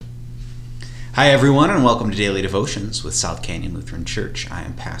Hi everyone, and welcome to Daily Devotions with South Canyon Lutheran Church. I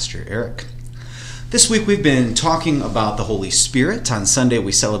am Pastor Eric. This week we've been talking about the Holy Spirit. On Sunday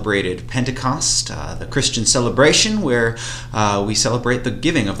we celebrated Pentecost, the Christian celebration where we celebrate the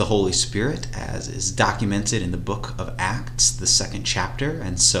giving of the Holy Spirit as is documented in the book of Acts, the second chapter.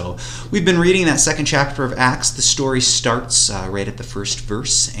 And so we've been reading that second chapter of Acts. The story starts right at the first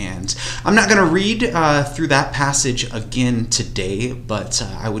verse, and I'm not going to read through that passage again today, but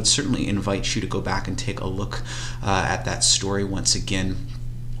I would certainly invite you to go back and take a look at that story once again.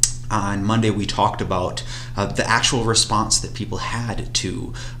 On Monday, we talked about the actual response that people had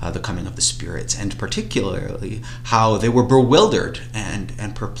to the coming of the Spirit, and particularly how they were bewildered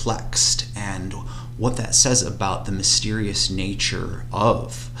and perplexed, and what that says about the mysterious nature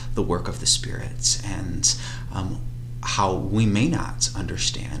of the work of the Spirit, and how we may not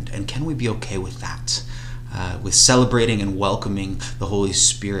understand, and can we be okay with that? With celebrating and welcoming the Holy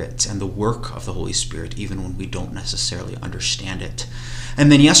Spirit and the work of the Holy Spirit, even when we don't necessarily understand it. And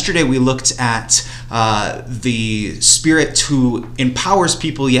then yesterday we looked at the Spirit who empowers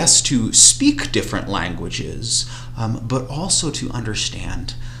people, yes, to speak different languages, but also to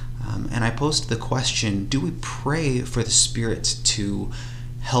understand. And I posed the question, do we pray for the Spirit to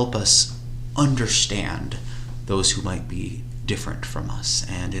help us understand those who might be different from us?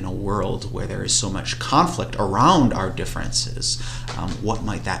 And in a world where there is so much conflict around our differences, what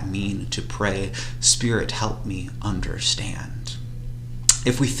might that mean to pray, Spirit, help me understand?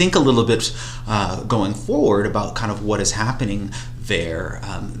 If we think a little bit going forward about kind of what is happening there,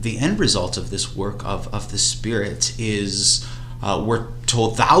 the end result of this work of the Spirit is we're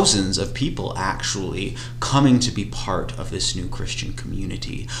told thousands of people actually coming to be part of this new Christian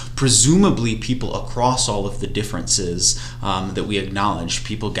community. Presumably people across all of the differences that we acknowledge,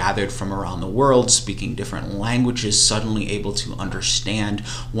 people gathered from around the world, speaking different languages, suddenly able to understand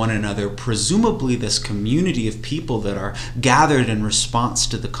one another. Presumably this community of people that are gathered in response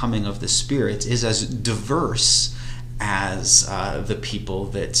to the coming of the Spirit is as diverse as the people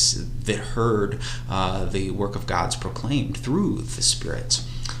that heard the work of God's proclaimed through the Spirit.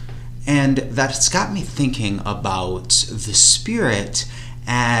 And that's got me thinking about the Spirit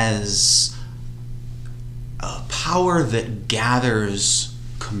as a power that gathers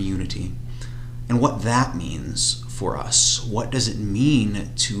community, and what that means for us. What does it mean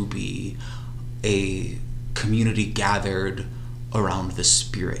to be a community gathered around the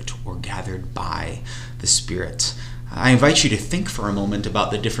Spirit, or gathered by the Spirit? I invite you to think for a moment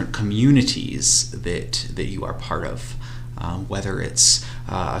about the different communities that you are part of, whether it's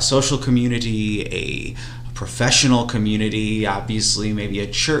a social community, a professional community, obviously maybe a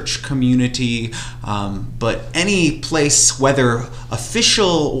church community, but any place, whether official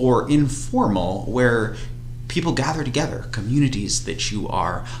or informal, where people gather together, communities that you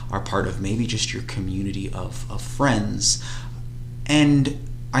are part of, maybe just your community of friends. And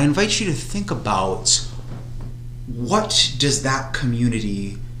I invite you to think about, what does that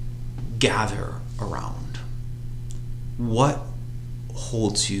community gather around? What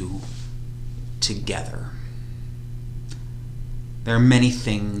holds you together? There are many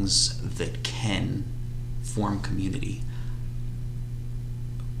things that can form community.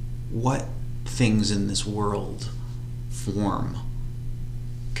 What things in this world form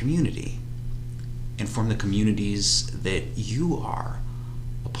community and form the communities that you are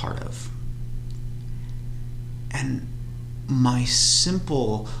a part of? And my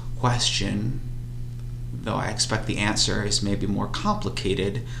simple question, though I expect the answer is maybe more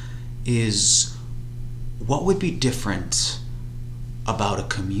complicated, is what would be different about a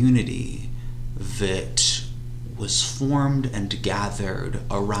community that was formed and gathered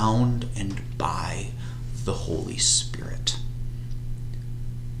around and by the Holy Spirit?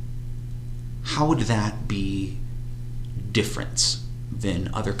 How would that be different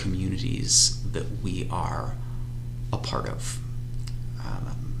than other communities that we are a part of?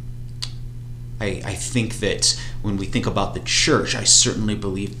 I think that when we think about the church, I certainly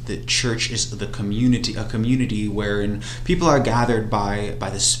believe that church is the community, a community wherein people are gathered by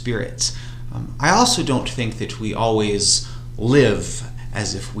the Spirit. I also don't think that we always live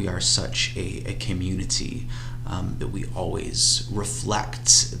as if we are such a community, that we always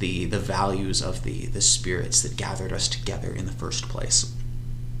reflect the values of the spirits that gathered us together in the first place.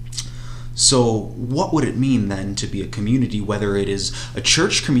 So what would it mean then to be a community, whether it is a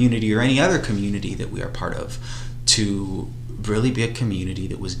church community or any other community that we are part of, to really be a community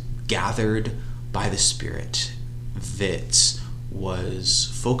that was gathered by the Spirit, that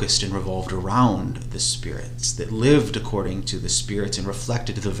was focused and revolved around the Spirit, that lived according to the Spirit and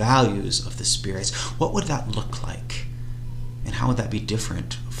reflected the values of the Spirit? What would that look like? And how would that be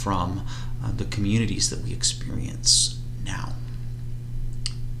different from the communities that we experience now.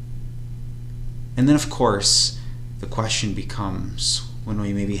 And then, of course, the question becomes, when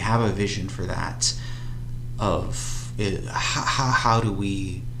we maybe have a vision for that, of how do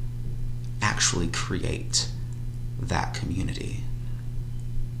we actually create that community?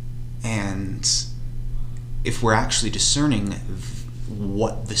 And if we're actually discerning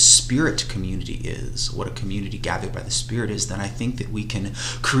what the Spirit community is, what a community gathered by the Spirit is, then I think that we can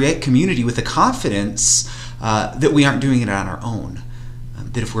create community with the confidence that we aren't doing it on our own.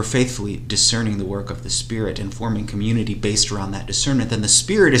 That if we're faithfully discerning the work of the Spirit and forming community based around that discernment, then the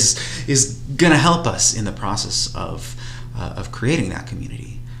Spirit is going to help us in the process of creating that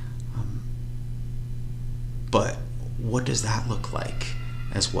community. But what does that look like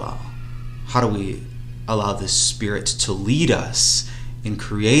as well? How do we allow the Spirit to lead us in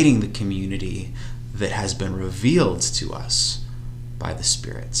creating the community that has been revealed to us by the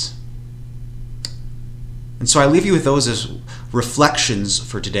Spirit? And so I leave you with those as reflections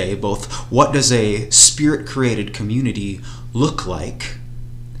for today, both what does a Spirit-created community look like,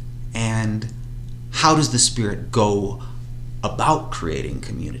 and how does the Spirit go about creating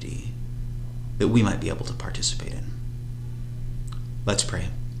community that we might be able to participate in. Let's pray.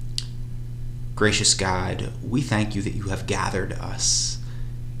 Gracious God, we thank you that you have gathered us,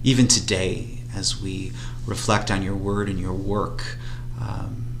 even today, as we reflect on your word and your work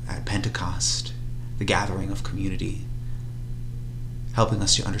at Pentecost, the gathering of community, helping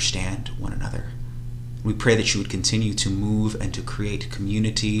us to understand one another. We pray that you would continue to move and to create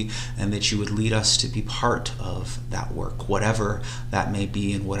community, and that you would lead us to be part of that work, whatever that may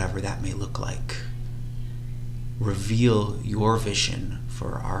be and whatever that may look like. Reveal your vision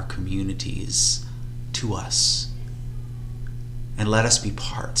for our communities to us, and let us be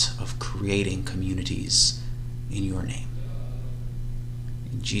part of creating communities in your name.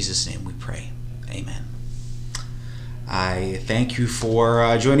 In Jesus' name we pray. Amen. I thank you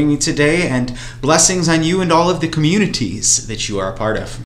for joining me today, and blessings on you and all of the communities that you are a part of.